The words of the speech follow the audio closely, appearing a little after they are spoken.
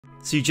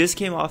So you just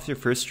came off your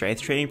first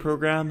strength training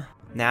program?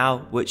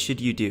 Now, what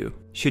should you do?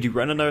 Should you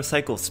run another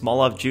cycle of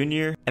Smolov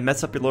Jr. and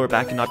mess up your lower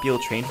back and not be able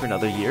to train for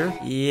another year?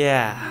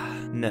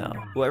 Yeah, no.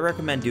 What I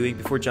recommend doing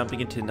before jumping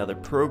into another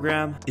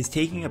program is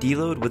taking a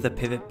deload with a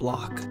pivot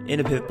block. In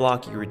a pivot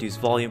block, you reduce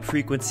volume,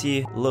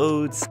 frequency,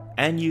 loads,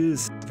 and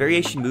use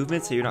variation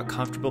movements that you're not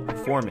comfortable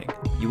performing.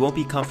 You won't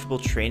be comfortable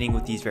training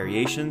with these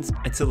variations,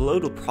 and so the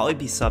load will probably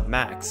be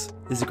sub-max.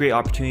 This is a great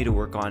opportunity to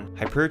work on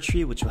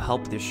hypertrophy, which will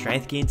help with your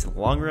strength gains in the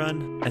long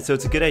run, and so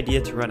it's a good idea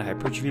to run a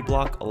hypertrophy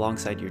block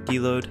alongside your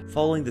deload.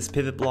 Following this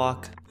pivot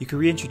block, you can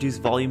reintroduce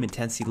volume,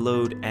 intensity,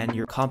 load, and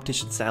your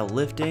competition style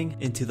lifting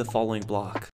into the following block.